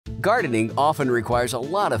Gardening often requires a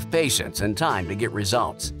lot of patience and time to get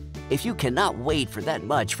results. If you cannot wait for that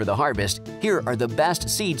much for the harvest, here are the best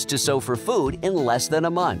seeds to sow for food in less than a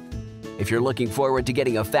month. If you're looking forward to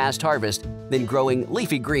getting a fast harvest, then growing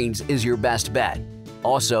leafy greens is your best bet.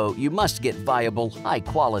 Also, you must get viable,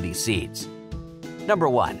 high-quality seeds. Number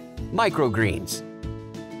 1. Microgreens.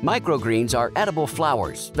 Microgreens are edible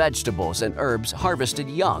flowers, vegetables, and herbs harvested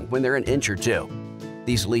young when they're an inch or two.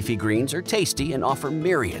 These leafy greens are tasty and offer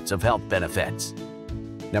myriads of health benefits.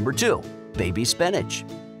 Number 2. Baby spinach.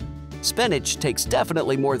 Spinach takes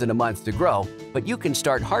definitely more than a month to grow, but you can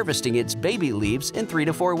start harvesting its baby leaves in 3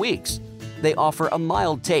 to 4 weeks. They offer a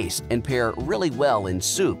mild taste and pair really well in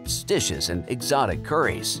soups, dishes, and exotic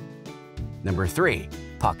curries. Number 3.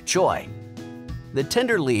 Pak choy. The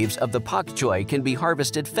tender leaves of the pak choy can be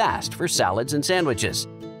harvested fast for salads and sandwiches.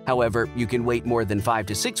 However, you can wait more than 5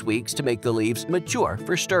 to 6 weeks to make the leaves mature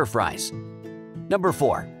for stir-fries. Number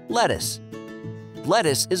 4. Lettuce.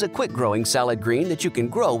 Lettuce is a quick-growing salad green that you can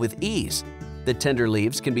grow with ease. The tender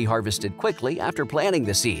leaves can be harvested quickly after planting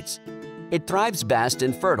the seeds. It thrives best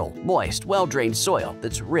in fertile, moist, well-drained soil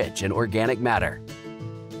that's rich in organic matter.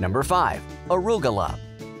 Number 5. Arugula.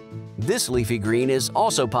 This leafy green is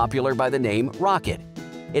also popular by the name rocket.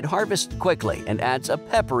 It harvests quickly and adds a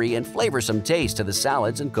peppery and flavorsome taste to the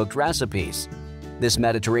salads and cooked recipes. This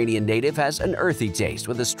Mediterranean native has an earthy taste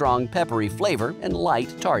with a strong peppery flavor and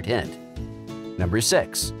light tart hint. Number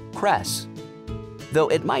 6. Cress. Though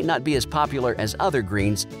it might not be as popular as other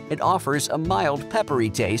greens, it offers a mild peppery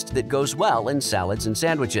taste that goes well in salads and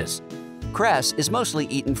sandwiches. Cress is mostly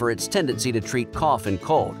eaten for its tendency to treat cough and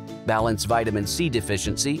cold, balance vitamin C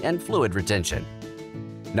deficiency, and fluid retention.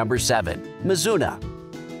 Number 7. Mizuna.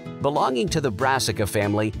 Belonging to the brassica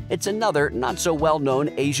family, it's another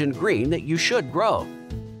not-so-well-known Asian green that you should grow.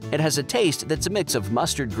 It has a taste that's a mix of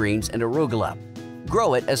mustard greens and arugula.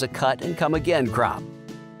 Grow it as a cut-and-come-again crop.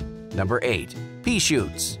 Number 8. Pea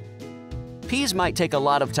shoots. Peas might take a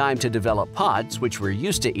lot of time to develop pods, which we're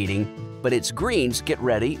used to eating, but its greens get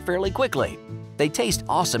ready fairly quickly. They taste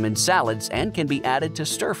awesome in salads and can be added to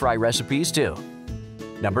stir-fry recipes too.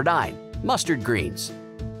 Number 9. Mustard greens.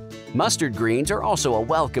 Mustard greens are also a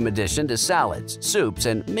welcome addition to salads, soups,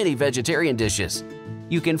 and many vegetarian dishes.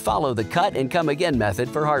 You can follow the cut-and-come-again method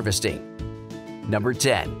for harvesting. Number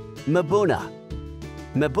 10. Mibuna.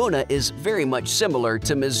 Mibuna is very much similar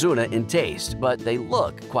to Mizuna in taste, but they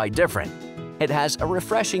look quite different. It has a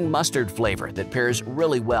refreshing mustard flavor that pairs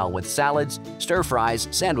really well with salads, stir-fries,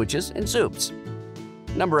 sandwiches, and soups.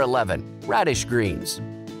 Number 11. Radish greens.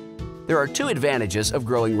 There are 2 advantages of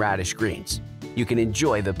growing radish greens. You can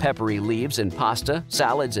enjoy the peppery leaves in pasta,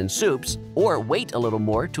 salads, and soups, or wait a little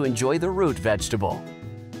more to enjoy the root vegetable.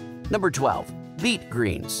 Number 12. Beet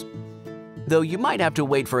greens. Though you might have to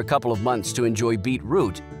wait for a couple of months to enjoy beet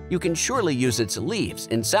root, you can surely use its leaves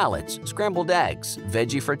in salads, scrambled eggs,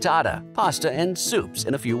 veggie frittata, pasta, and soups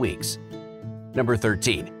in a few weeks. Number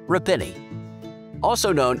 13. Rapini.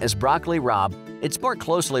 Also known as broccoli rabe, it's more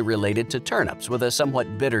closely related to turnips with a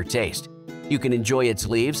somewhat bitter taste. You can enjoy its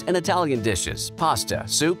leaves in Italian dishes, pasta,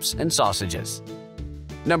 soups, and sausages.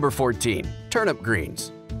 Number 14. Turnip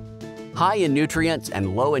greens. High in nutrients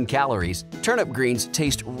and low in calories, turnip greens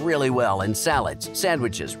taste really well in salads,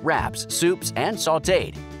 sandwiches, wraps, soups, and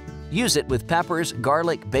sautéed. Use it with peppers,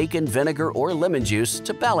 garlic, bacon, vinegar, or lemon juice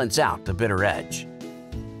to balance out the bitter edge.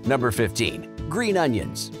 Number 15. Green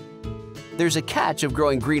onions. There's a catch of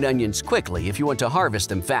growing green onions quickly if you want to harvest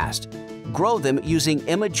them fast. Grow them using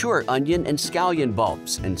immature onion and scallion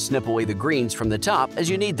bulbs and snip away the greens from the top as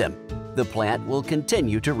you need them. The plant will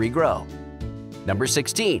continue to regrow. Number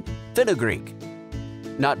 16. Fenugreek.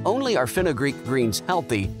 Not only are fenugreek greens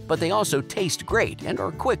healthy, but they also taste great and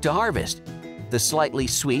are quick to harvest. The slightly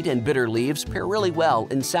sweet and bitter leaves pair really well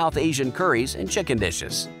in South Asian curries and chicken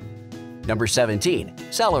dishes. Number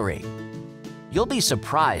 17. Celery. You'll be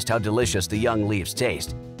surprised how delicious the young leaves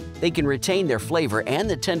taste. They can retain their flavor and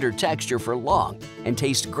the tender texture for long and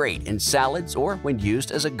taste great in salads or when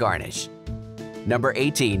used as a garnish. Number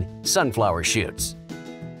 18. Sunflower shoots.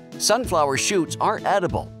 Sunflower shoots are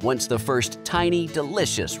edible once the first tiny,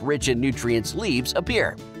 delicious, rich in nutrients leaves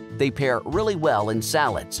appear. They pair really well in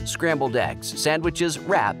salads, scrambled eggs, sandwiches,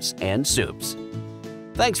 wraps, and soups.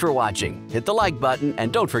 Thanks for watching. Hit the like button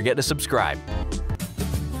and don't forget to subscribe.